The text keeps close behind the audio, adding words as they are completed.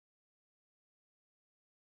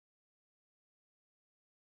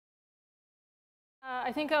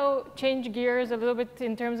I think I'll change gears a little bit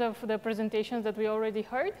in terms of the presentations that we already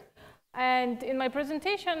heard. And in my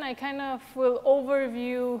presentation, I kind of will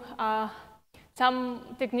overview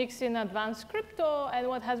some techniques in advanced crypto and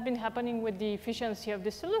what has been happening with the efficiency of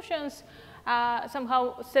the solutions,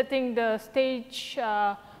 somehow setting the stage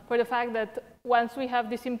for the fact that once we have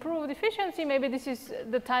this improved efficiency, maybe this is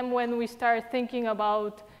the time when we start thinking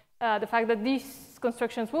about the fact that these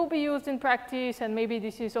constructions will be used in practice, and maybe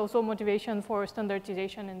this is also motivation for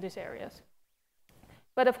standardization in these areas.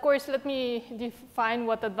 But of course, let me define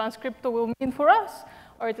what advanced crypto will mean for us,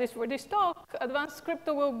 or at least for this talk. Advanced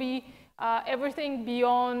crypto will be everything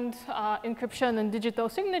beyond encryption and digital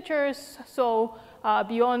signatures, so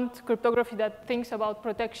beyond cryptography that thinks about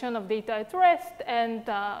protection of data at rest and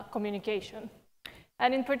communication.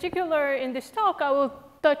 And in particular, in this talk, I will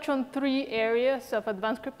touch on 3 areas of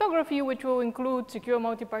advanced cryptography, which will include secure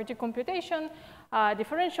multi-party computation,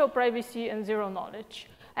 differential privacy, and zero knowledge.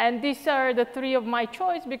 And these are the 3 of my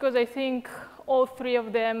choice because I think all 3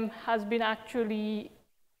 of them has been actually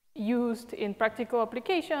used in practical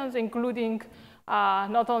applications, including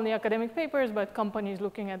not only academic papers, but companies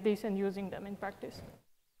looking at this and using them in practice.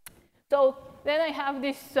 So then I have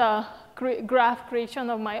this graph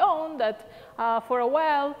creation of my own that for a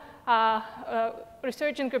while,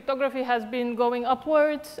 research in cryptography has been going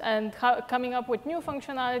upwards and coming up with new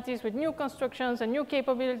functionalities, with new constructions and new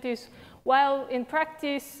capabilities, while in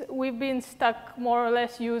practice, we've been stuck more or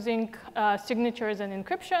less using signatures and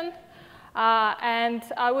encryption. And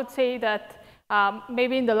I would say that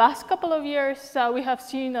maybe in the last couple of years, we have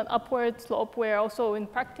seen an upward slope where also in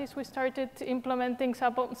practice, we started implementing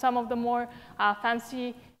some of the more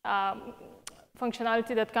fancy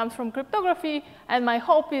functionality that comes from cryptography. And my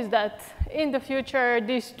hope is that in the future,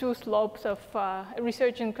 these 2 slopes of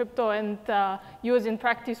research in crypto and use in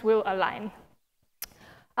practice will align.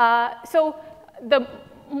 So the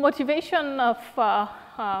motivation of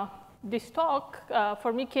this talk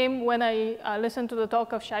for me came when I listened to the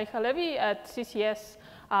talk of Shai Halevi at CCS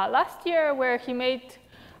last year, where he made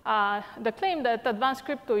the claim that advanced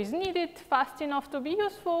crypto is needed, fast enough to be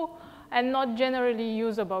useful, and not generally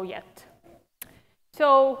usable yet.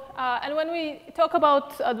 So, and when we talk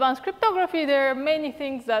about advanced cryptography, there are many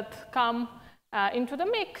things that come into the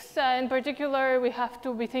mix. In particular, we have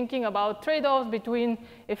to be thinking about trade-offs between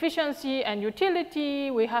efficiency and utility.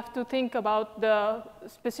 We have to think about the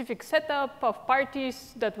specific setup of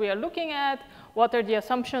parties that we are looking at. What are the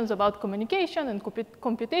assumptions about communication and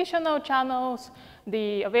computational channels,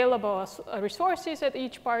 the available resources at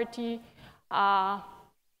each party,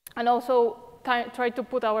 and also try to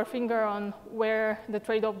put our finger on where the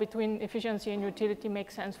trade-off between efficiency and utility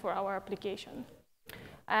makes sense for our application.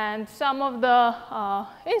 And some of the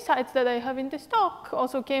insights that I have in this talk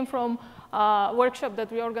also came from a workshop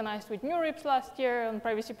that we organized with NeurIPS last year on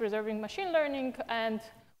privacy-preserving machine learning, and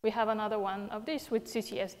we have another one of this with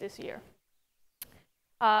CCS this year.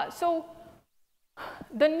 So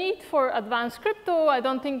the need for advanced crypto, I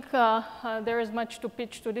don't think there is much to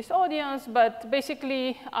pitch to this audience, but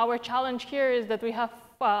basically our challenge here is that we have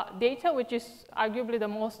data, which is arguably the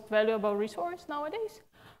most valuable resource nowadays.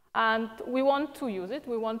 And we want to use it,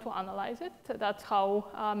 we want to analyze it. That's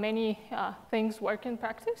how many things work in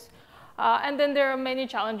practice. And then there are many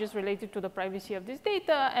challenges related to the privacy of this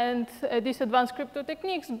data, and these advanced crypto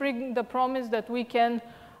techniques bring the promise that we can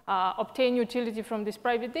obtain utility from this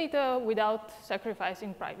private data without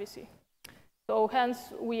sacrificing privacy. So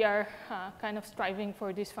hence, we are kind of striving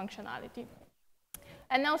for this functionality.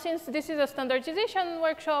 And now, since this is a standardization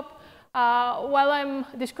workshop, while I'm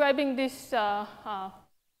describing these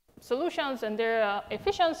solutions and their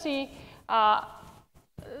efficiency,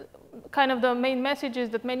 kind of the main message is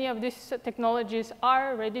that many of these technologies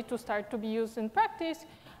are ready to start to be used in practice.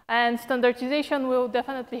 And standardization will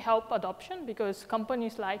definitely help adoption because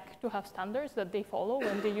companies like to have standards that they follow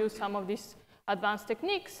when they use some of these advanced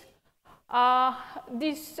techniques.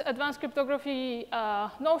 These advanced cryptography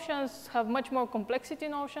notions have much more complexity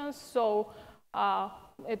notions. So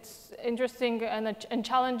it's interesting and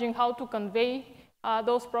challenging how to convey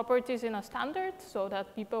those properties in a standard so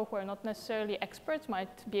that people who are not necessarily experts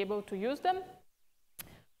might be able to use them.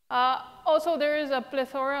 Also, there is a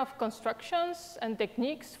plethora of constructions and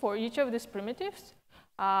techniques for each of these primitives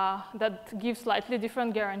that give slightly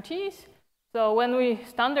different guarantees. So when we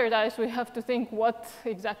standardize, we have to think what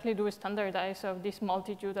exactly do we standardize of this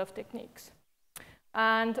multitude of techniques.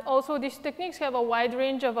 And also, these techniques have a wide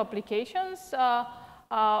range of applications.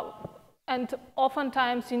 And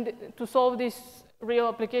oftentimes, to solve these real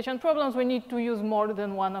application problems, we need to use more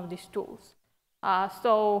than one of these tools.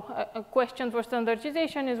 So a question for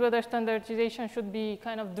standardization is whether standardization should be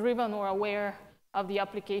kind of driven or aware of the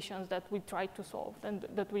applications that we try to solve and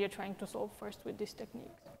that we are trying to solve first with this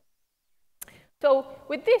technique. So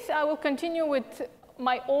with this, I will continue with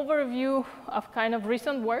my overview of kind of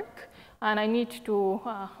recent work. And I need to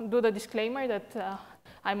do the disclaimer that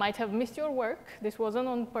I might have missed your work. This wasn't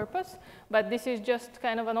on purpose, but this is just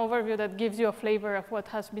kind of an overview that gives you a flavor of what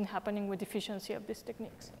has been happening with efficiency of these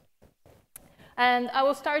techniques. And I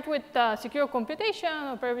will start with secure computation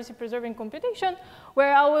or privacy-preserving computation,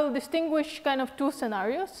 where I will distinguish kind of two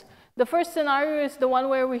scenarios. The first scenario is the one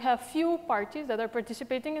where we have few parties that are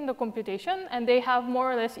participating in the computation, and they have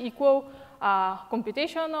more or less equal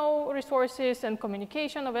computational resources and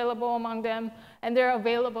communication available among them, and they're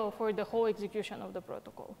available for the whole execution of the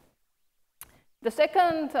protocol. The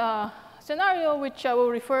second scenario, which I will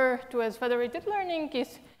refer to as federated learning,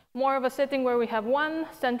 is more of a setting where we have one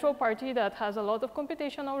central party that has a lot of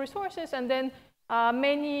computational resources, and then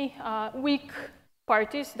many weak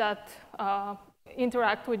parties that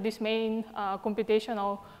interact with this main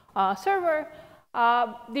computational server.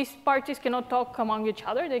 These parties cannot talk among each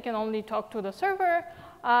other. They can only talk to the server.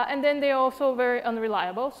 And then they are also very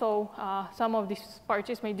unreliable. So some of these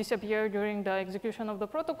parties may disappear during the execution of the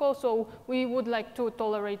protocol. So we would like to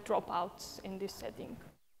tolerate dropouts in this setting.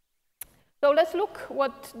 So let's look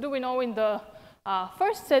what do we know in the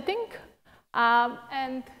first setting.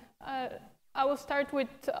 I will start with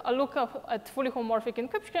a look at fully homomorphic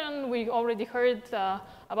encryption. We already heard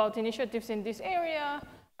about initiatives in this area.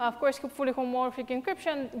 Of course, fully homomorphic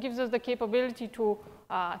encryption gives us the capability to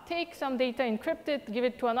take some data, encrypt it, give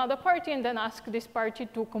it to another party, and then ask this party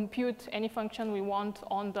to compute any function we want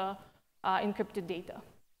on the encrypted data.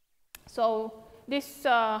 So this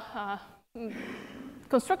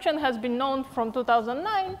construction has been known from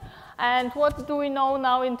 2009. And what do we know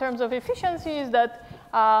now in terms of efficiency is that,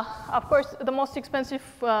 of course, the most expensive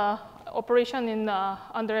operation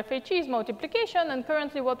under FHE is multiplication. And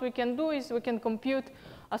currently, what we can do is we can compute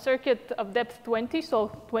a circuit of depth 20, so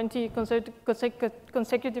 20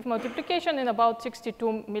 consecutive multiplication in about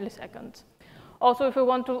 62 milliseconds. Also, if we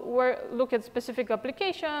want to look at specific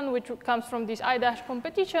application, which comes from this I-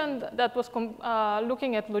 competition, that was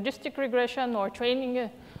looking at logistic regression or training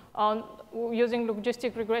on using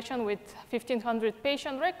logistic regression with 1,500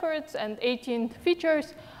 patient records and 18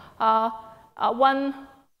 features. One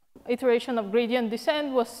iteration of gradient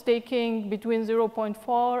descent was taking between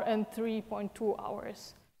 0.4 and 3.2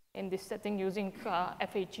 hours in this setting using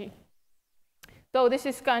FHE. So this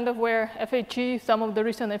is kind of where FHE, some of the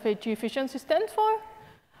recent FHE efficiency stands for.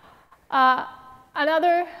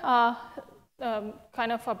 Another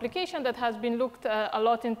kind of application that has been looked a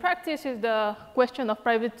lot in practice is the question of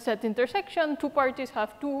private set intersection. Two parties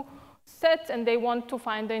have two sets, and they want to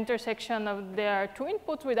find the intersection of their two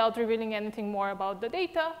inputs without revealing anything more about the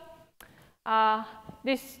data.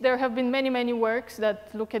 There have been many, many works that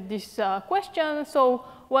look at this question. So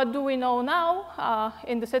what do we know now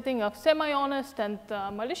in the setting of semi-honest and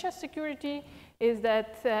malicious security is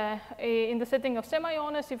that in the setting of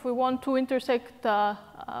semi-honest, if we want to intersect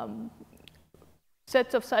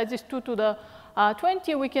sets of sizes 2 to the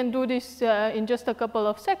 20, we can do this in just a couple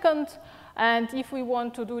of seconds. And if we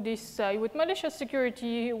want to do this with malicious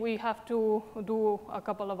security, we have to do a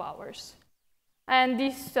couple of hours. And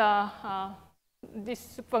this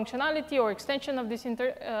functionality or extension of this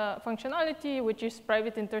functionality, which is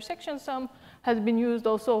private intersection sum, has been used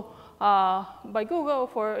also by Google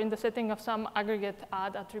in the setting of some aggregate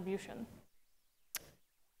ad attribution.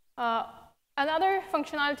 Another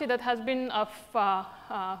functionality that has been of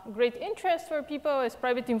great interest for people is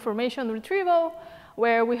private information retrieval,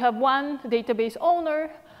 where we have one database owner,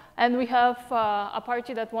 and we have a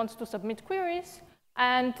party that wants to submit queries.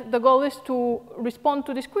 And the goal is to respond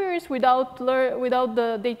to these queries without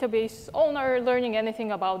the database owner learning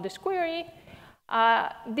anything about this query.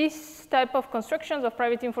 This type of constructions of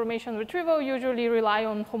private information retrieval usually rely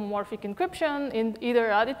on homomorphic encryption in either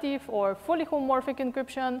additive or fully homomorphic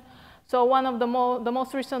encryption. So one of the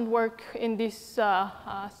most recent work in this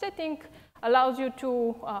setting allows you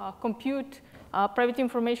to compute private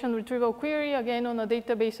information retrieval query, again, on a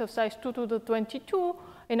database of size 2 to the 22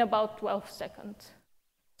 in about 12 seconds.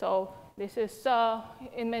 So this is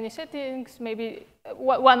in many settings. Maybe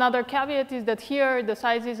one other caveat is that here the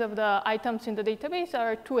sizes of the items in the database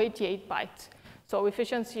are 288 bytes. So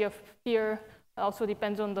efficiency of here also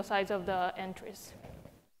depends on the size of the entries.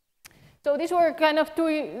 So these were kind of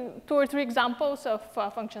two or three examples of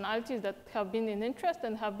functionalities that have been in interest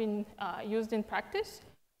and have been used in practice.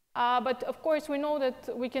 But of course, we know that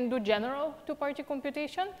we can do general two-party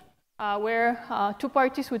computation, where two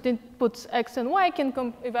parties with inputs x and y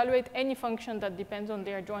can evaluate any function that depends on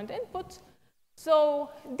their joint inputs. So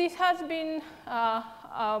this has been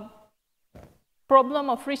a problem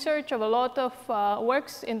of research of a lot of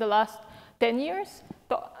works in the last 10 years.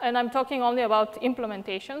 And I'm talking only about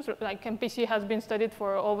implementations, like MPC has been studied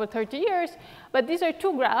for over 30 years. But these are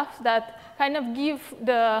two graphs that kind of give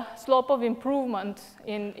the slope of improvement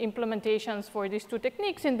in implementations for these two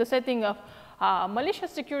techniques in the setting of malicious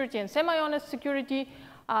security and semi-honest security.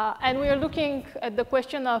 And we are looking at the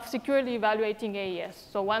question of securely evaluating AES.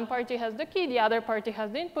 So one party has the key, the other party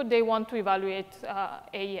has the input. They want to evaluate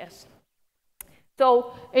AES.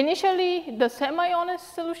 So initially, the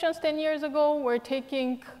semi-honest solutions 10 years ago were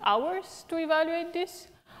taking hours to evaluate this.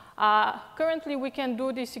 Currently, we can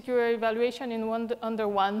do the secure evaluation in under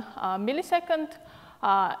 1 millisecond.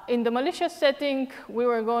 In the malicious setting, we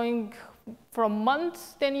were going from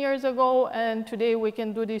months 10 years ago, and today we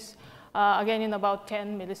can do this again in about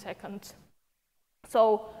 10 milliseconds.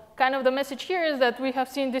 So kind of the message here is that we have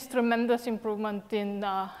seen this tremendous improvement in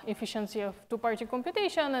efficiency of two-party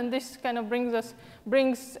computation, and this kind of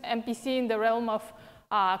brings MPC in the realm of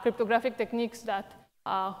cryptographic techniques that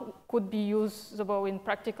could be usable in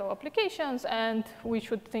practical applications, and we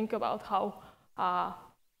should think about how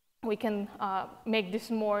we can make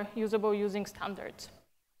this more usable using standards.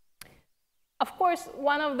 Of course,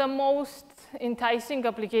 one of the most enticing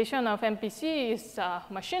applications of MPC is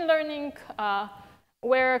machine learning,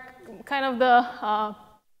 where kind of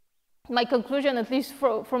my conclusion, at least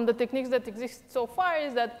from the techniques that exist so far,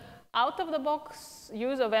 is that out-of-the-box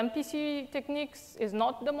use of MPC techniques is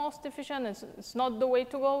not the most efficient. It's not the way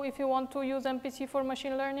to go if you want to use MPC for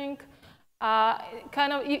machine learning.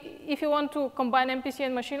 If you want to combine MPC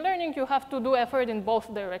and machine learning, you have to do effort in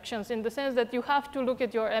both directions, in the sense that you have to look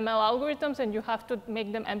at your ML algorithms and you have to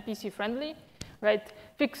make them MPC friendly, right?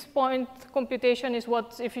 Fixed point computation is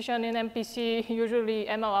what's efficient in MPC. Usually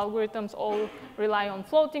ML algorithms all rely on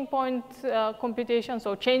floating point computation,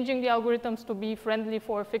 so changing the algorithms to be friendly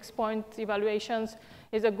for fixed point evaluations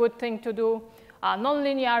is a good thing to do.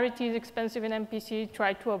 Nonlinearity is expensive in MPC.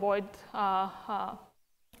 Try to avoid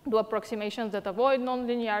do approximations that avoid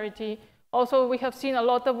nonlinearity. Also, we have seen a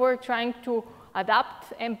lot of work trying to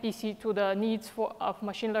adapt MPC to the needs of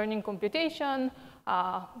machine learning computation.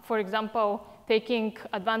 For example, taking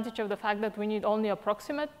advantage of the fact that we need only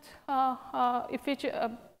approximate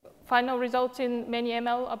final results in many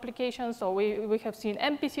ML applications. So we have seen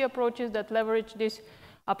MPC approaches that leverage this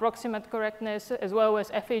approximate correctness, as well as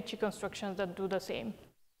FHE constructions that do the same.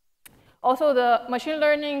 Also, the machine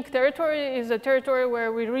learning territory is a territory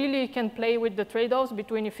where we really can play with the trade-offs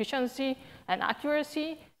between efficiency and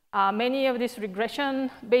accuracy. Many of these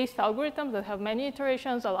regression-based algorithms that have many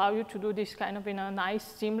iterations allow you to do this kind of in a nice,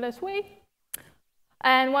 seamless way.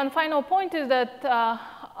 And one final point is that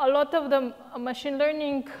a lot of the machine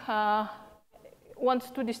learning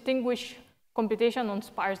wants to distinguish computation on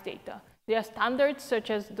sparse data. There are standards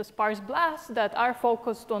such as the sparse BLAST that are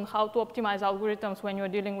focused on how to optimize algorithms when you're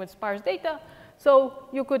dealing with sparse data. So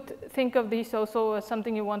you could think of this also as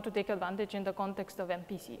something you want to take advantage in the context of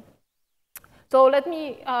MPC. So let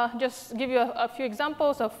me just give you a few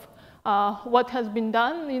examples of what has been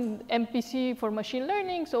done in MPC for machine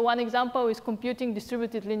learning. So one example is computing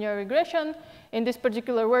distributed linear regression. In this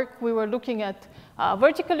particular work, we were looking at a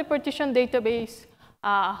vertically partitioned database,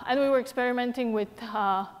 and we were experimenting with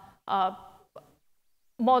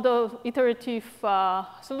model iterative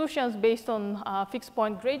solutions based on fixed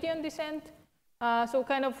point gradient descent. So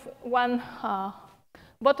kind of one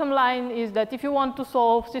bottom line is that if you want to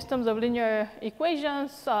solve systems of linear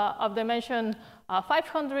equations of dimension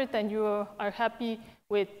 500 and you are happy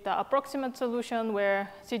with the approximate solution where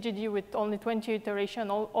CGD with only 20 iteration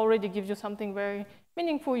already gives you something very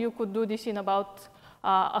meaningful, you could do this in about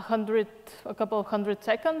a couple of hundred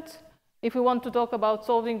seconds. If we want to talk about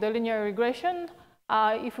solving the linear regression,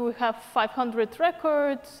 if we have 500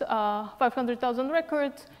 records, 500,000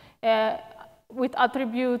 records, with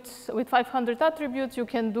attributes, with 500 attributes, you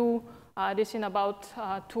can do this in about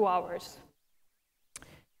 2 hours.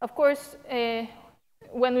 Of course,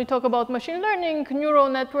 when we talk about machine learning, neural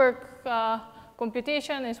network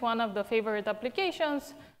computation is one of the favorite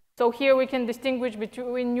applications. So here we can distinguish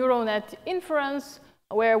between neural net inference,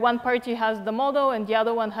 where one party has the model and the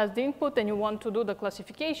other one has the input, and you want to do the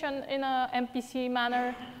classification in a MPC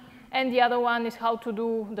manner. And the other one is how to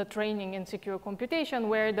do the training in secure computation,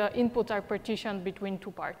 where the inputs are partitioned between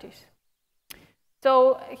two parties.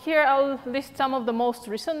 So here I'll list some of the most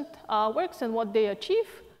recent works and what they achieve.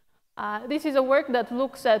 This is a work that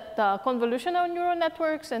looks at convolutional neural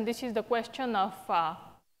networks, and this is the question of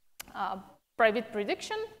private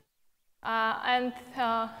prediction.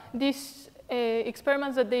 These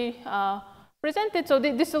experiments that they presented. So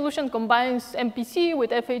this solution combines MPC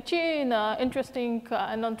with FHE in an interesting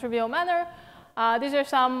and non-trivial manner. These are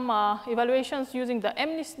some evaluations using the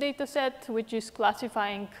MNIST dataset, which is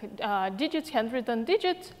classifying digits, handwritten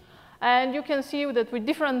digits. And you can see that with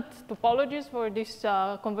different topologies for these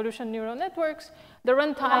convolution neural networks, the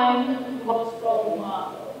runtime goes from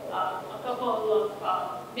a couple of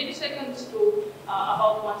milliseconds to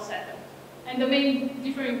about 1 second. And the main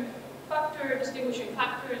differential factor, distinguishing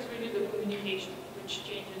factor, is really the communication, which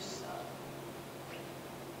changes.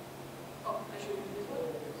 Oh, I should do this one.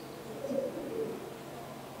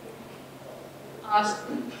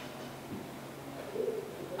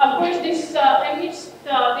 Of course, this MNIST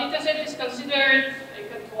dataset is considered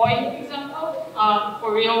like a toy example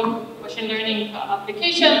for real machine learning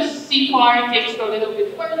applications. CFAR takes it a little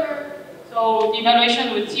bit further. So the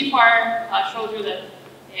evaluation with CFAR shows you that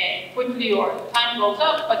quickly your time goes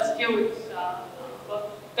up, but still it's about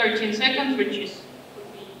 13 seconds, which would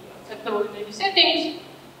be acceptable in any settings.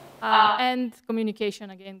 And communication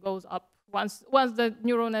again goes up. Once the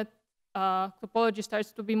neural net topology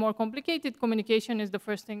starts to be more complicated, communication is the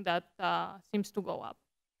first thing that seems to go up.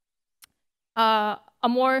 A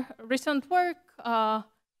more recent work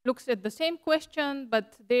looks at the same question,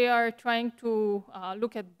 but they are trying to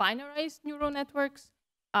look at binarized neural networks.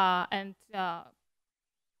 And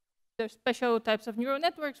there's special types of neural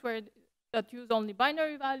networks that use only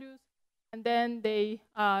binary values. And then they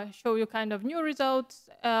show you kind of new results.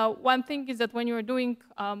 One thing is that when you're doing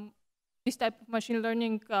this type of machine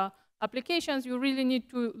learning applications, you really need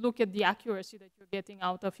to look at the accuracy that you're getting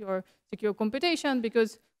out of your secure computation,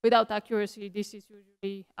 because without accuracy, this is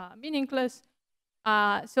usually meaningless.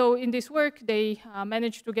 So in this work, they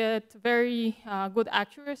managed to get very good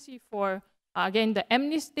accuracy for, again, the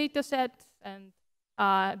MNIST dataset, and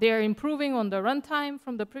they are improving on the runtime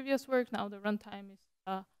from the previous work. Now the runtime is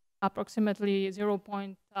approximately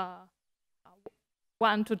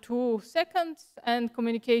 0.1 to 2 seconds, and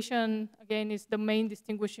communication, again, is the main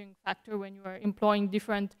distinguishing factor when you are employing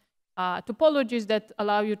different topologies that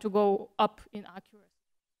allow you to go up in accuracy.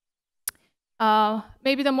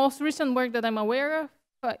 Maybe the most recent work that I'm aware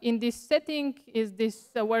of in this setting is this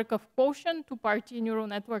work of Quotient, two-party neural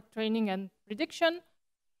network training and prediction.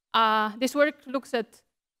 This work looks at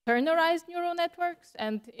kernerized neural networks,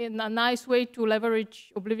 and in a nice way to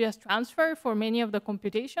leverage oblivious transfer for many of the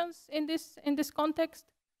computations in this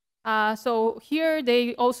context. So here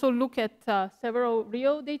they also look at several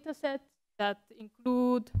real data sets that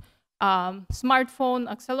include smartphone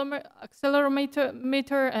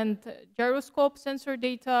accelerometer and gyroscope sensor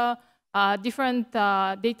data, different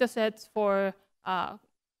data sets for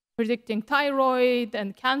predicting thyroid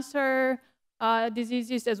and cancer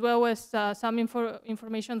diseases, as well as some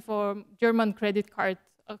information for German credit card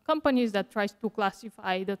companies that tries to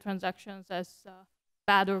classify the transactions as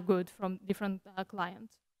bad or good from different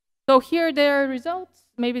clients. So here their results.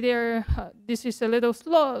 Maybe this is a little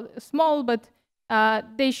small, but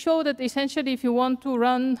they show that essentially if you want to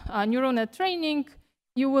run neural net training,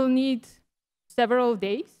 you will need several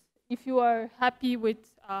days if you are happy with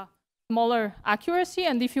smaller accuracy,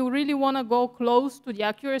 and if you really want to go close to the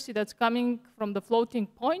accuracy that's coming from the floating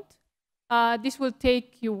point, this will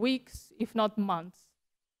take you weeks, if not months.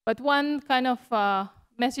 But one kind of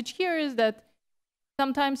message here is that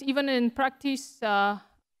sometimes even in practice,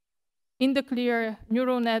 in the clear,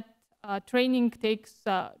 neural net training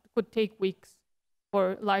could take weeks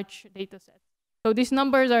for large data sets. So these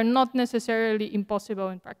numbers are not necessarily impossible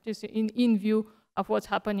in practice in view of what's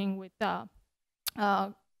happening with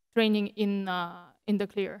training in the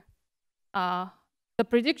clear. The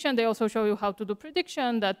prediction, they also show you how to do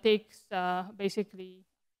prediction. That takes basically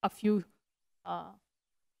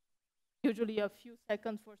usually a few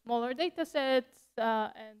seconds for smaller data sets,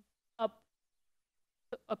 and up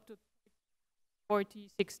to 40,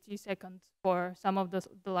 60 seconds for some of the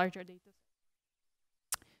larger data sets.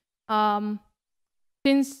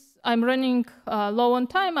 Since I'm running low on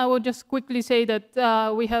time, I will just quickly say that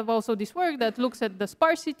we have also this work that looks at the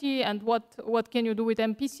sparsity and what can you do with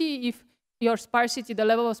MPC if your sparsity, the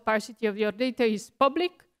level of sparsity of your data is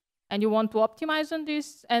public and you want to optimize on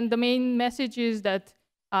this. And the main message is that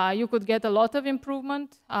you could get a lot of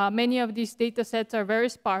improvement. Many of these data sets are very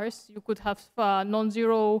sparse. You could have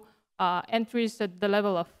non-zero entries at the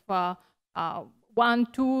level of 1,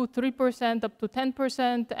 2, 3%, up to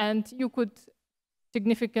 10%, and you could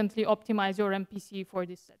significantly optimize your MPC for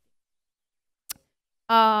this setting.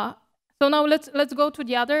 So now let's go to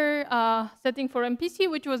the other setting for MPC,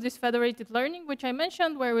 which was this federated learning, which I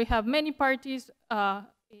mentioned, where we have many parties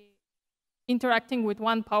interacting with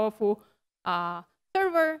one powerful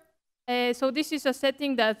server. So this is a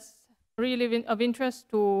setting that's really of interest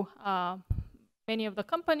to many of the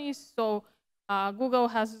companies. So Google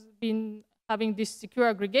has been having this secure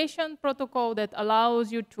aggregation protocol that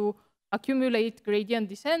allows you to accumulate gradient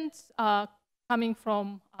descents coming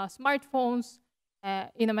from smartphones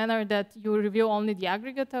in a manner that you reveal only the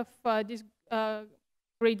aggregate of these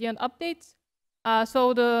gradient updates.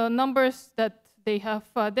 So the numbers that they have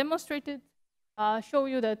demonstrated show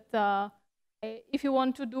you that if you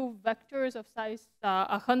want to do vectors of size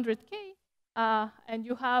 100K, and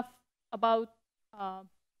you have about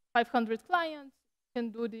 500 clients, you can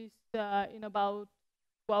do this in about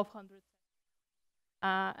 1,200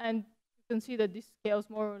 seconds. And you can see that this scales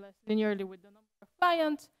more or less linearly with the number of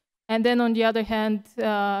clients. And then on the other hand,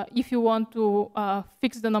 if you want to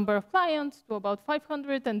fix the number of clients to about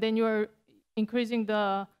 500, and then you're increasing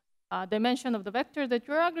the dimension of the vector that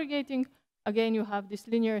you're aggregating, again, you have this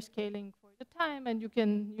linear scaling for the time, and you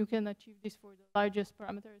can achieve this for the largest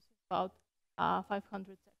parameters, about 500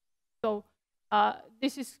 seconds. So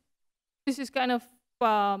this is kind of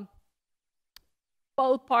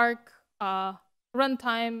ballpark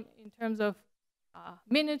runtime in terms of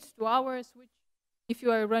minutes to hours, which if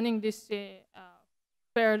you are running this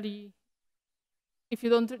fairly, if you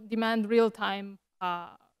don't demand real-time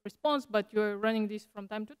response, but you're running this from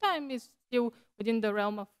time to time, is still within the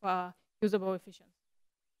realm of usable efficiency.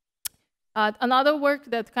 Another work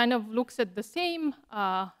that kind of looks at the same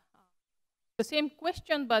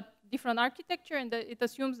question but different architecture, and that it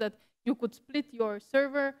assumes that you could split your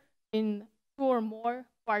server in 2 or more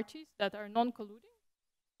parties that are non-colluding.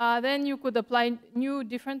 Then you could apply new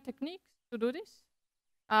different techniques to do this.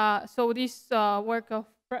 So this work of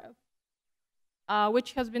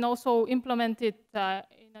which has been also implemented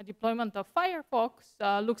in a deployment of Firefox,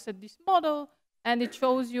 looks at this model, and it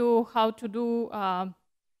shows you how to do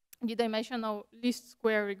the dimensional least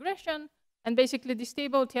square regression. And basically, this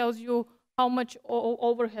table tells you how much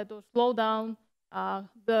overhead or slowdown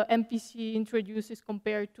the MPC introduces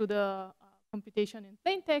compared to the computation in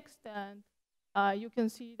plain text. And you can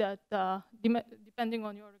see that depending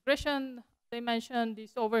on your regression dimension,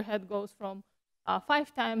 this overhead goes from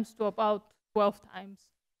 5 times to about 12 times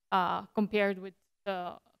compared with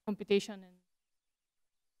the computation.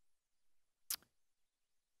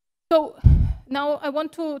 So now I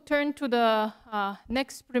want to turn to the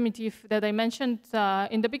next primitive that I mentioned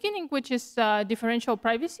in the beginning, which is differential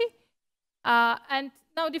privacy. And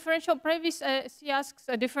now differential privacy asks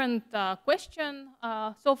a different question.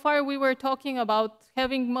 So far we were talking about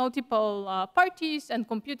having multiple parties and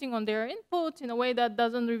computing on their inputs in a way that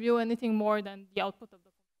doesn't reveal anything more than the output of the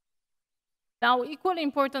computer. Now, equally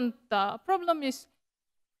important problem is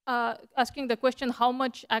asking the question how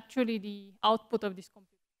much actually the output of this computer.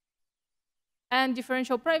 And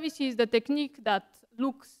differential privacy is the technique that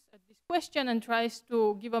looks at this question and tries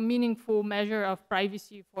to give a meaningful measure of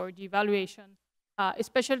privacy for the evaluation,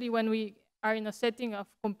 especially when we are in a setting of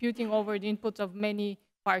computing over the inputs of many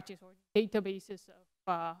parties or databases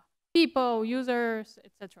of people, users,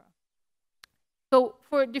 etc. So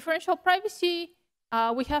for differential privacy,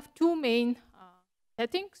 we have 2 main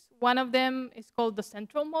settings. One of them is called the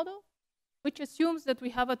central model, which assumes that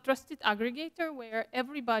we have a trusted aggregator where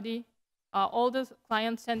everybody, all the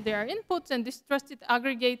clients send their inputs, and this trusted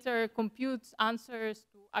aggregator computes answers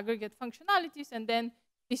to aggregate functionalities, and then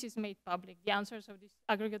this is made public. The answers of these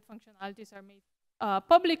aggregate functionalities are made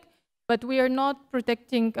public, but we are not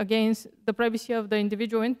protecting against the privacy of the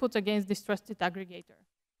individual inputs against this trusted aggregator.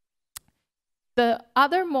 The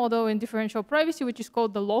other model in differential privacy, which is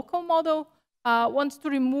called the local model, wants to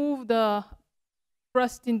remove the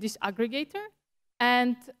trust in this aggregator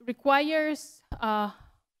and requires a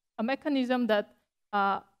mechanism that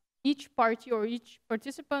each party or each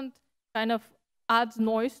participant kind of adds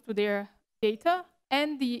noise to their data,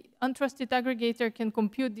 and the untrusted aggregator can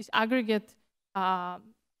compute this aggregate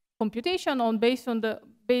computation based on the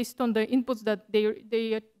inputs that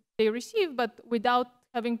they receive, but without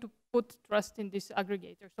having to put trust in this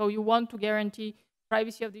aggregator. So you want to guarantee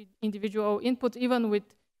privacy of the individual inputs even with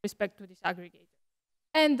respect to this aggregator.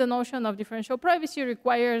 And the notion of differential privacy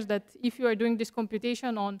requires that if you are doing this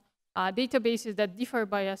computation on databases that differ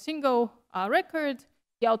by a single record,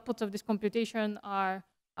 the outputs of this computation are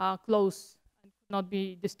close and could not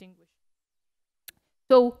be distinguished.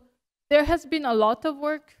 So there has been a lot of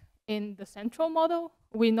work in the central model.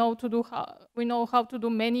 We know how to do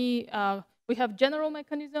many. We have general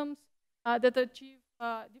mechanisms that achieve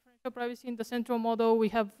differential privacy in the central model. We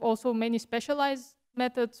have also many specialized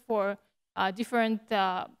methods for different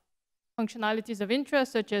functionalities of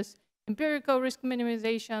interest, such as empirical risk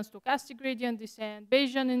minimization, stochastic gradient descent,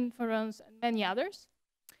 Bayesian inference, and many others.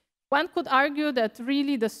 one could argue that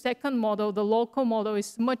really the second model, the local model,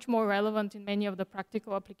 is much more relevant in many of the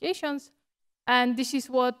practical applications. And this is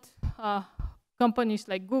what companies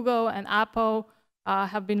like Google and Apple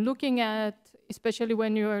have been looking at, especially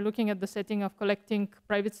when you are looking at the setting of collecting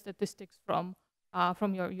private statistics from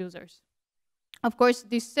your users. Of course,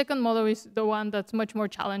 this second model is the one that's much more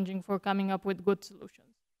challenging for coming up with good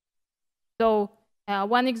solutions. So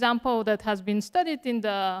one example that has been studied in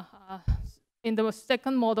the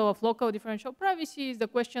second model of local differential privacy is the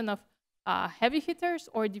question of heavy hitters,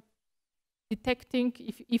 or detecting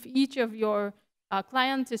if each of your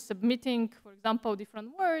clients is submitting, for example, different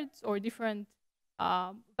words or different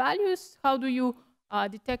values. How do you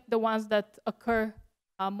detect the ones that occur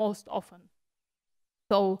most often?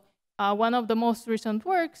 So one of the most recent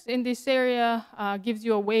works in this area gives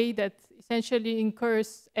you a way that essentially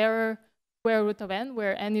incurs error square root of n,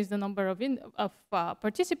 where n is the number of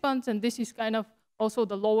participants, and this is kind of also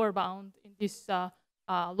the lower bound in this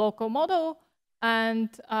local model. And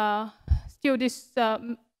still, this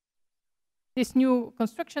new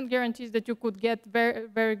construction guarantees that you could get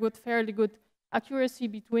very good, fairly good accuracy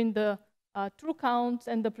between the true counts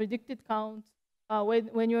and the predicted counts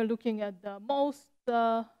when you're looking at the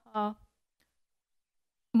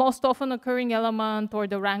most often occurring element, or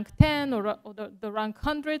the rank 10, or the rank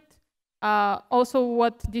 100. Also,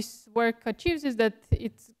 what this work achieves is that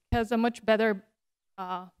it has a much better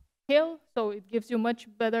scale, so it gives you much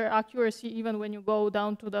better accuracy even when you go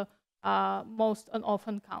down to the most and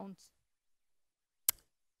often counts.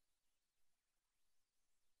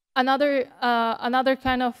 Another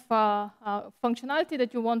kind of functionality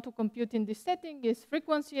that you want to compute in this setting is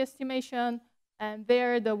frequency estimation. And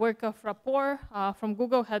there, the work of Rapport from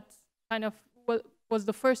Google had kind of was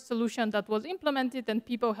the first solution that was implemented, and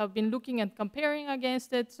people have been looking and comparing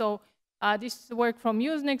against it. So this work from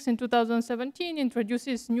Usenix in 2017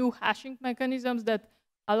 introduces new hashing mechanisms that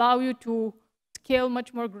allow you to scale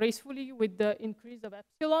much more gracefully with the increase of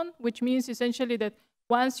epsilon, which means essentially that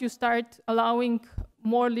once you start allowing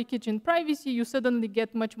more leakage in privacy, you suddenly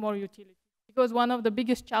get much more utility. Because one of the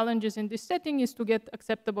biggest challenges in this setting is to get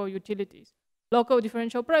acceptable utilities. Local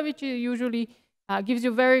differential privacy usually gives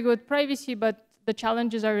you very good privacy, but the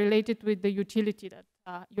challenges are related with the utility that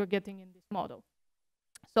you're getting in this model.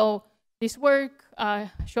 So this work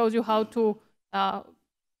shows you how to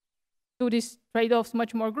do these trade-offs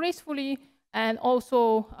much more gracefully, and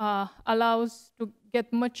also allows to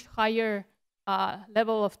get much higher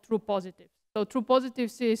level of true positives. So true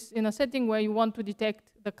positives is in a setting where you want to detect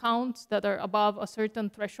the counts that are above a certain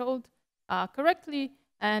threshold correctly,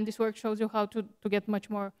 and this work shows you how to get much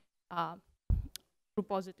more true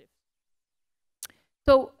positives.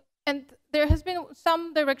 So, and there has been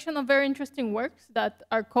some direction of very interesting works that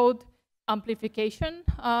are called amplification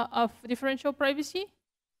of differential privacy.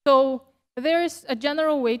 So there is a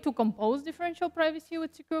general way to compose differential privacy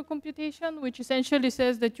with secure computation, which essentially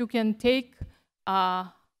says that you can take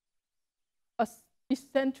this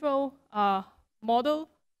central model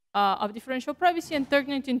of differential privacy and turn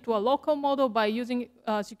it into a local model by using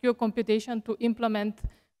secure computation to implement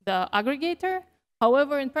the aggregator.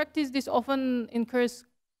 However, in practice, this often incurs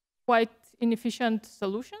quite inefficient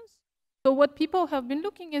solutions. So what people have been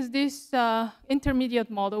looking is this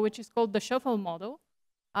intermediate model, which is called the shuffle model,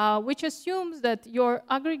 which assumes that your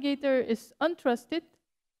aggregator is untrusted,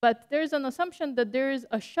 but there's an assumption that there is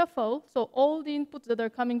a shuffle. So all the inputs that are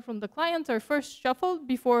coming from the clients are first shuffled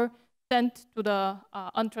before sent to the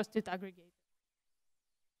untrusted aggregator.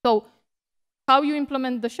 So how you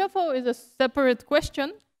implement the shuffle is a separate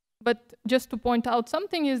question. But just to point out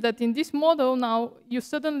something is that in this model now, you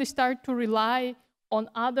suddenly start to rely on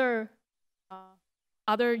other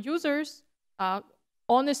users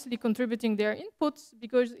honestly contributing their inputs,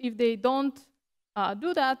 because if they don't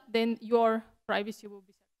do that, then your privacy will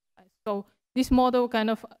be sacrificed. So this model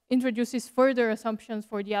kind of introduces further assumptions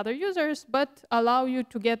for the other users, but allow you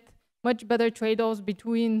to get much better trade-offs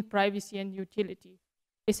between privacy and utility.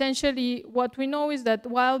 Essentially, what we know is that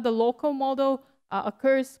while the local model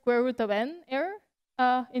occurs square root of n error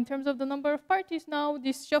in terms of the number of parties, now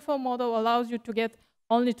this shuffle model allows you to get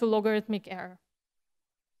only to logarithmic error.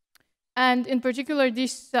 And in particular,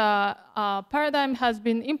 this paradigm has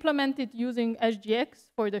been implemented using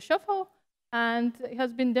SGX for the shuffle, and it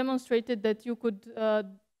has been demonstrated that you could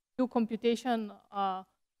do computation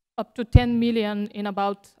up to 10 million in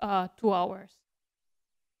about 2 hours.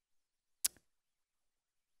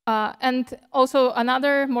 And also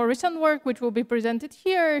another more recent work, which will be presented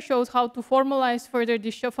here, shows how to formalize further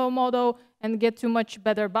this shuffle model and get to much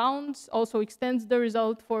better bounds, also extends the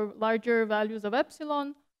result for larger values of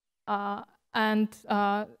epsilon, and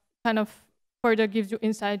kind of further gives you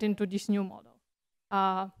insight into this new model.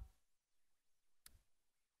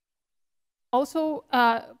 Also,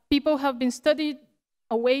 people have been studied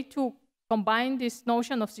a way to combine this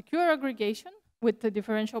notion of secure aggregation with the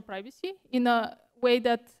differential privacy in a way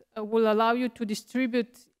that will allow you to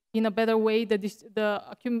distribute in a better way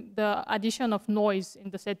the addition of noise in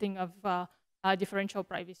the setting of differential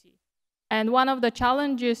privacy. And one of the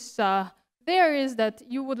challenges there is that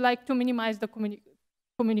you would like to minimize the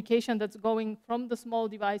communication that's going from the small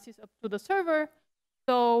devices up to the server.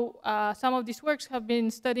 So some of these works have been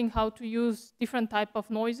studying how to use different type of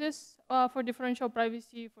noises for differential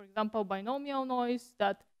privacy. For example, binomial noise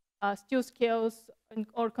that still scales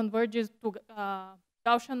or converges to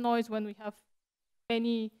Gaussian noise when we have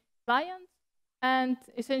many clients. And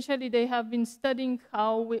essentially, they have been studying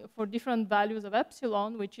how, for different values of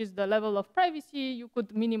epsilon, which is the level of privacy, you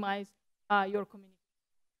could minimize your communication.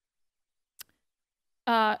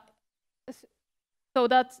 So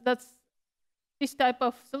that's this type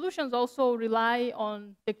of solutions also rely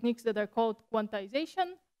on techniques that are called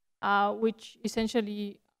quantization, which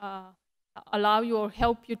essentially allow you or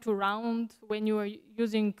help you to round when you are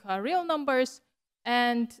using real numbers.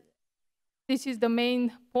 And this is the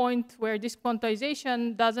main point where this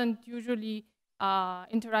quantization doesn't usually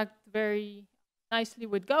interact very nicely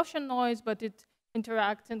with Gaussian noise, but it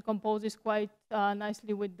interacts and composes quite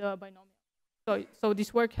nicely with the binomial. So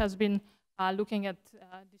this work has been looking at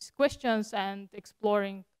these questions and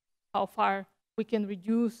exploring how far we can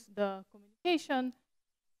reduce the communication,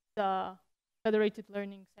 the federated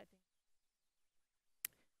learning setting.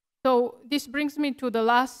 So this brings me to the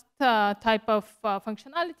last type of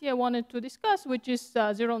functionality I wanted to discuss, which is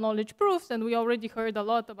zero knowledge proofs. And we already heard a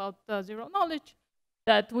lot about zero knowledge,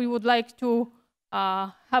 that we would like to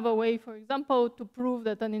have a way, for example, to prove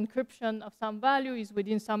that an encryption of some value is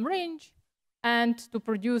within some range, and to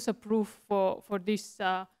produce a proof for this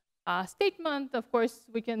statement. Of course,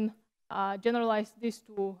 we can generalize this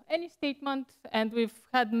to any statement, and we've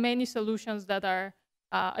had many solutions that are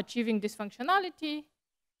achieving this functionality.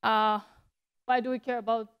 Why do we care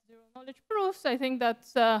about zero knowledge proofs? I think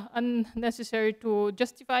that's unnecessary to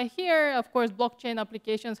justify here. Of course, blockchain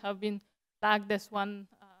applications have been flagged as one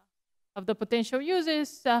of the potential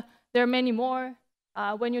uses. There are many more.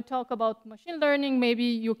 When you talk about machine learning, maybe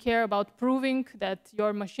you care about proving that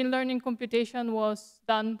your machine learning computation was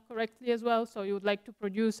done correctly as well. So you would like to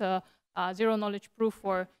produce a zero knowledge proof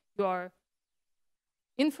for your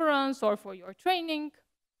inference or for your training.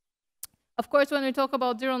 Of course, when we talk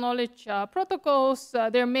about zero knowledge protocols,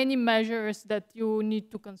 there are many measures that you need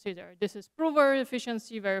to consider. This is prover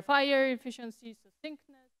efficiency, verifier efficiency,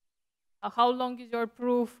 succinctness, how long is your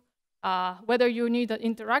proof, whether you need an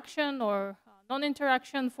interaction or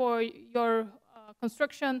non-interaction for your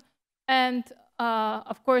construction, and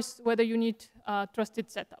of course, whether you need trusted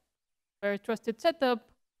setup. Where trusted setup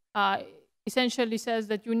essentially says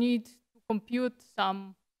that you need to compute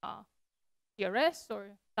some TRS or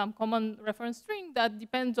some common reference string that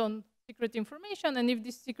depends on secret information, and if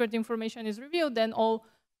this secret information is revealed, then all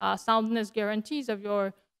soundness guarantees of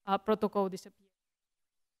your protocol disappear.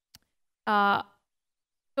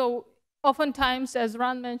 So oftentimes, as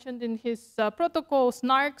Ran mentioned in his protocol,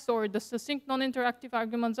 snarks or the succinct non-interactive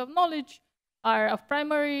arguments of knowledge are of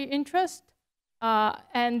primary interest,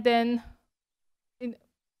 and then in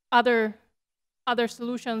other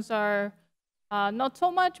solutions are not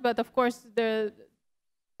so much, but of course there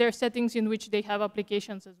are settings in which they have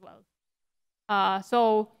applications as well.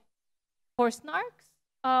 So for snarks,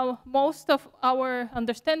 most of our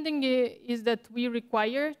understanding is that we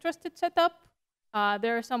require trusted setup.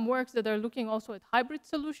 There are some works that are looking also at hybrid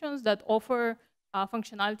solutions that offer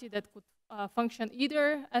functionality that could function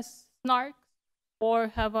either as snarks or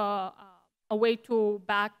have a way to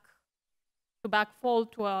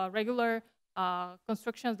backfold to a regular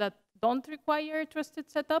constructions that don't require trusted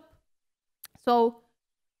setup. So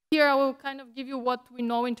here I will kind of give you what we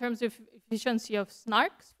know in terms of efficiency of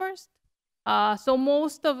snarks first. So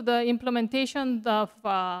most of the implementations of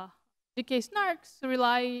GK snarks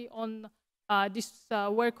rely on this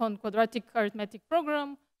work on quadratic arithmetic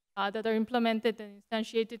program that are implemented and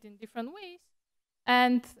instantiated in different ways.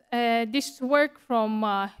 And this work from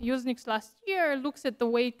Usenix last year looks at the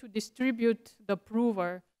way to distribute the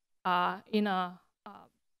prover in a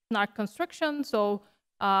snark construction. So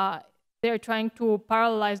they're trying to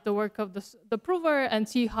parallelize the work of the prover and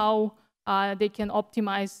see how they can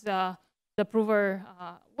optimize the prover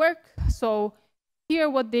work. So here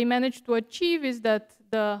what they managed to achieve is that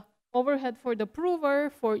the overhead for the prover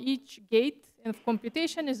for each gate of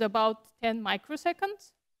computation is about 10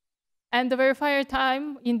 microseconds. And the verifier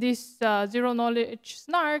time in these zero knowledge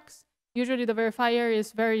snarks usually the verifier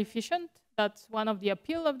is very efficient. That's one of the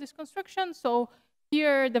appeal of this construction. So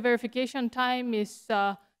here the verification time is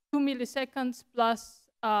 2 milliseconds plus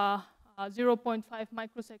 0.5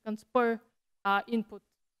 microseconds per input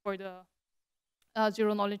for the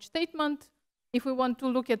zero knowledge statement. If we want to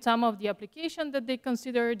look at some of the application that they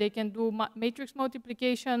consider, they can do matrix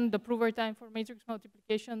multiplication. The prover time for matrix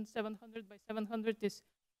multiplication, 700 by 700 is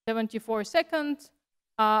 74 seconds.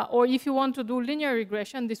 Or if you want to do linear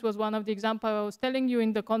regression, this was one of the examples I was telling you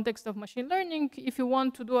in the context of machine learning. If you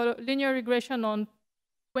want to do a linear regression on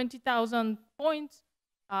 20,000 points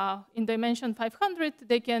in dimension 500,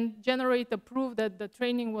 they can generate a proof that the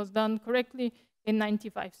training was done correctly in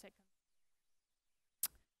 95 seconds.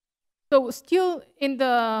 So still in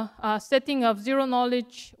the setting of zero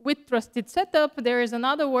knowledge with trusted setup, there is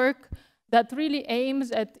another work that really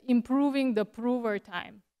aims at improving the prover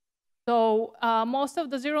time. So most of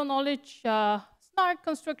the zero knowledge snark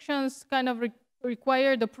constructions kind of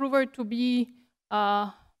require the prover to be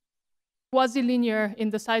quasi-linear in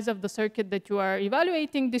the size of the circuit that you are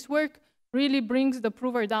evaluating. This work really brings the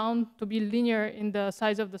prover down to be linear in the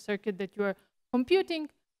size of the circuit that you are computing,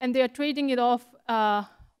 and they are trading it off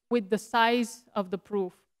with the size of the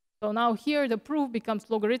proof. So now here the proof becomes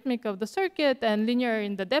logarithmic of the circuit and linear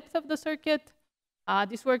in the depth of the circuit.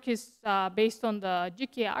 This work is based on the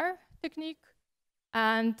GKR technique,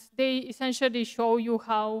 and they essentially show you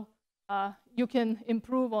how you can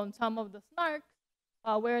improve on some of the snarks,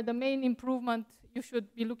 where the main improvement, you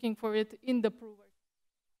should be looking for it in the prover.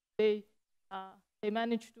 They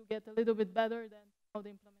managed to get a little bit better than how they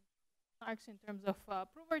implement snarks in terms of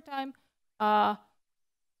prover time.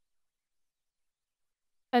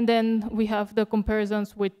 And then we have the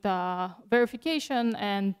comparisons with verification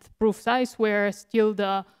and proof size, where still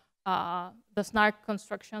the snark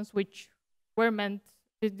constructions, which were meant,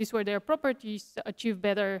 these were their properties, achieve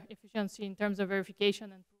better efficiency in terms of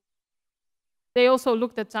verification and proof. They also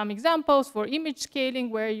looked at some examples for image scaling,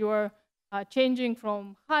 where you're changing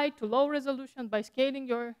from high to low resolution by scaling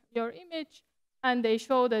your image. And they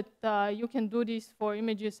show that you can do this for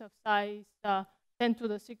images of size 10 to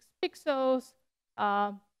the 6 pixels.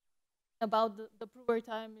 About the prover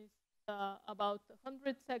time is about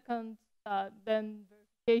 100 seconds. Then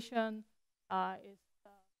verification is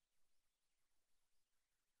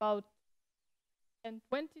about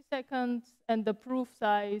 10-20 seconds, and the proof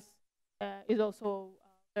size is also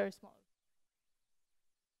very small.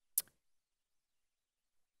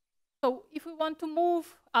 So if we want to move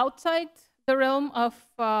outside the realm of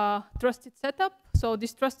trusted setup, so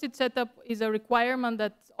this trusted setup is a requirement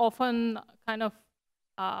that often kind of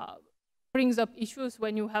brings up issues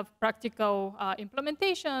when you have practical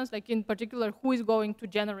implementations, like in particular, who is going to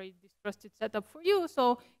generate this trusted setup for you.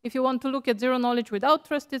 So if you want to look at zero knowledge without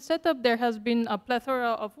trusted setup, there has been a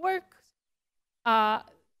plethora of work.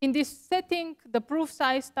 In this setting, the proof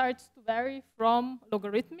size starts to vary from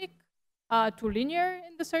logarithmic to linear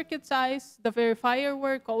in the circuit size. The verifier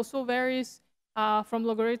work also varies from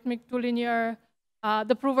logarithmic to linear.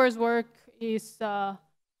 The prover's work is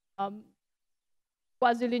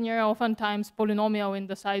quasi-linear, oftentimes polynomial in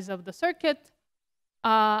the size of the circuit.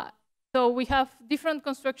 So we have different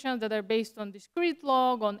constructions that are based on discrete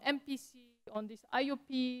log, on MPC, on this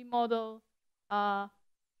IOP model.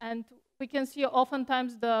 And we can see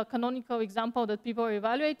oftentimes the canonical example that people are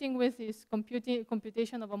evaluating with is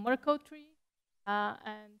computation of a Merkle tree.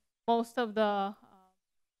 And most of the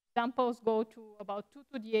examples go to about 2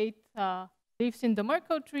 to the 8 leaves in the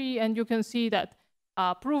Merkle tree. And you can see that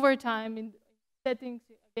prover time in settings,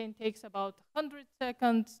 again, takes about 100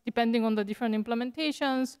 seconds, depending on the different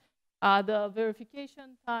implementations. The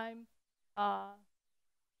verification time,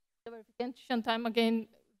 again,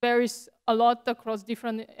 varies a lot across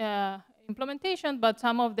different implementation, but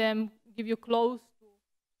some of them give you close to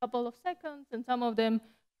a couple of seconds, and some of them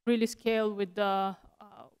really scale with the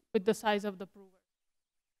size of the prover.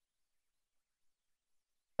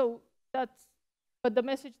 So that's, but the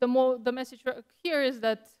message, the message here is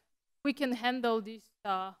that we can handle these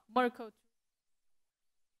Merkle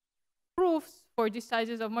proofs for these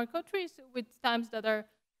sizes of Merkle trees with times that are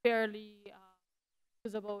fairly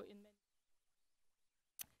usable in many.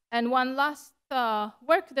 And one last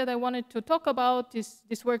work that I wanted to talk about is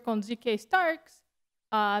this work on ZK Starks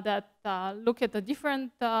that look at a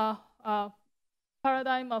different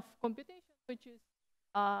paradigm of computation, which is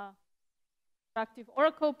interactive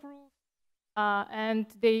oracle proof. And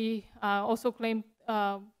they also claim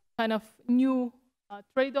kind of new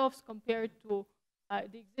trade-offs compared to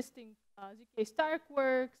the existing ZK Stark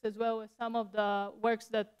works, as well as some of the works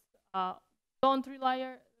that don't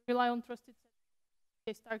rely on trusted setup.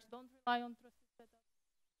 ZK Starks don't rely on trusted setup.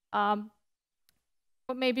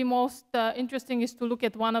 What may be most interesting is to look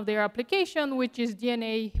at one of their applications, which is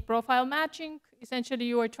DNA profile matching. Essentially,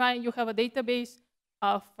 you have a database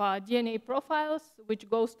of DNA profiles, which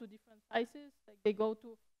goes to different sizes. Like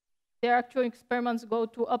their actual experiments go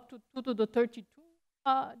to up to 2 to the 32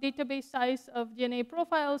 database size of DNA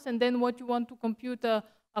profiles. And then what you want to compute a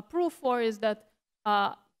proof for is that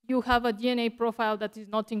you have a DNA profile that is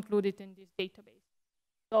not included in this database.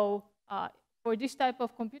 So for this type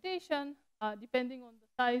of computation, depending on the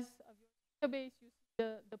size of your database, you see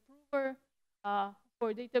the prover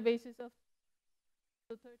for databases of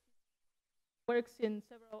 30 works in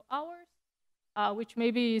several hours, which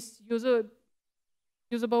maybe is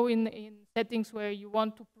usable in settings where you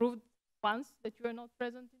want to prove once that you are not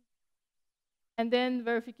present. And then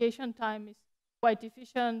verification time is quite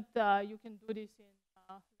efficient. You can do this in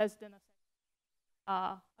less than a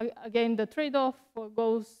second. Again, the trade-off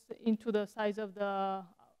goes into the size of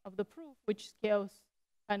the proof, which scales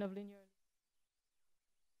kind of linearly.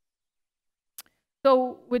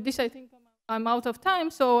 So with this, I think I'm out of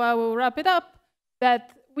time, so I will wrap it up.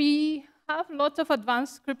 That we have lots of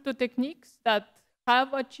advanced crypto techniques that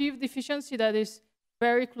have achieved efficiency that is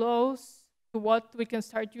very close to what we can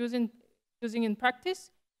start using in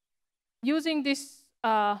practice. Using these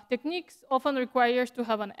techniques often requires to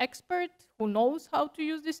have an expert who knows how to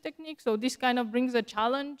use this technique. So this kind of brings a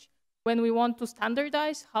challenge when we want to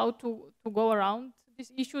standardize how to go around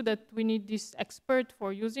this issue, that we need this expert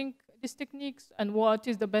for using these techniques and what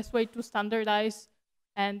is the best way to standardize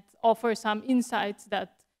and offer some insights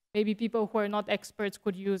that maybe people who are not experts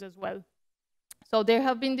could use as well. So there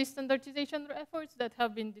have been these standardization efforts that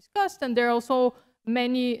have been discussed, and there are also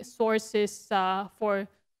many sources for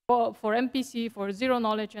MPC, for zero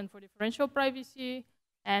knowledge, and for differential privacy.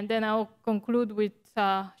 And then I'll conclude with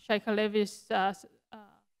Shaikha Levy's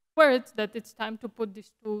words that it's time to put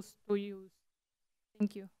these tools to use.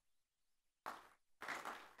 Thank you.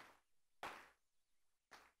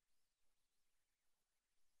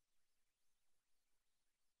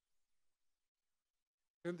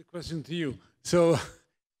 And the question to you. So,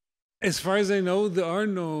 as far as I know, there are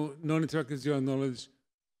no non-interactive zero-knowledge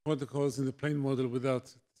protocols in the plain model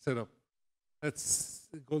without setup. That's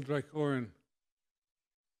Gold, Raykova.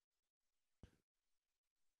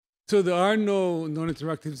 So there are no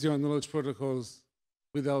non-interactive zero-knowledge protocols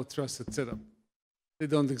without trusted setup. They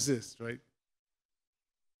don't exist, right?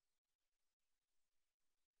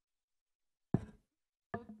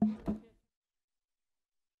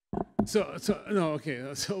 So no, okay.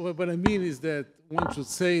 So what I mean is that one should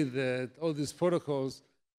say that all these protocols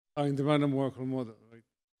are in the random oracle model, right?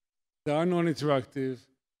 They are non-interactive,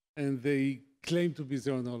 and they claim to be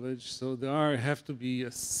zero knowledge. So there have to be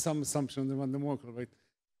some assumption on the random oracle, right?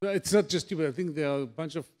 But it's not just you, but I think there are a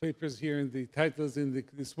bunch of papers here in the titles in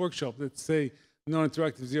this workshop that say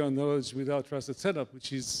non-interactive zero knowledge without trusted setup,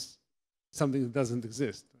 which is something that doesn't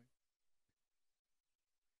exist.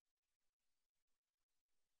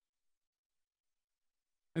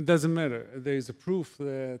 It doesn't matter. There is a proof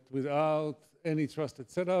that without any trusted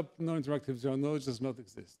setup, non-interactive zero knowledge does not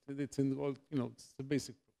exist. It's in all, it's the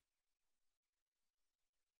basic proof.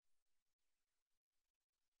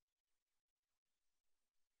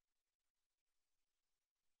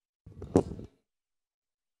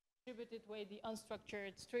 Distributed way, the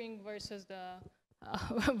unstructured string versus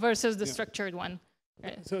the structured one.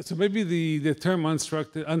 Right. So maybe the term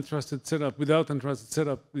untrusted setup without untrusted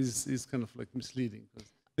setup is kind of like misleading.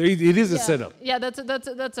 It is a setup. Yeah,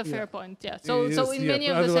 that's a fair point. Yeah. So in many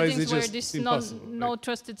of the settings where this no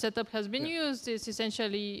trusted setup has been used, it's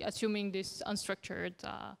essentially assuming this unstructured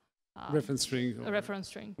reference string. Reference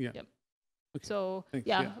string. Yeah. Yep. Okay. So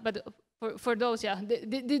but for those,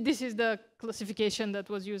 this is the classification that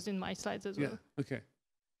was used in my slides as well. Okay.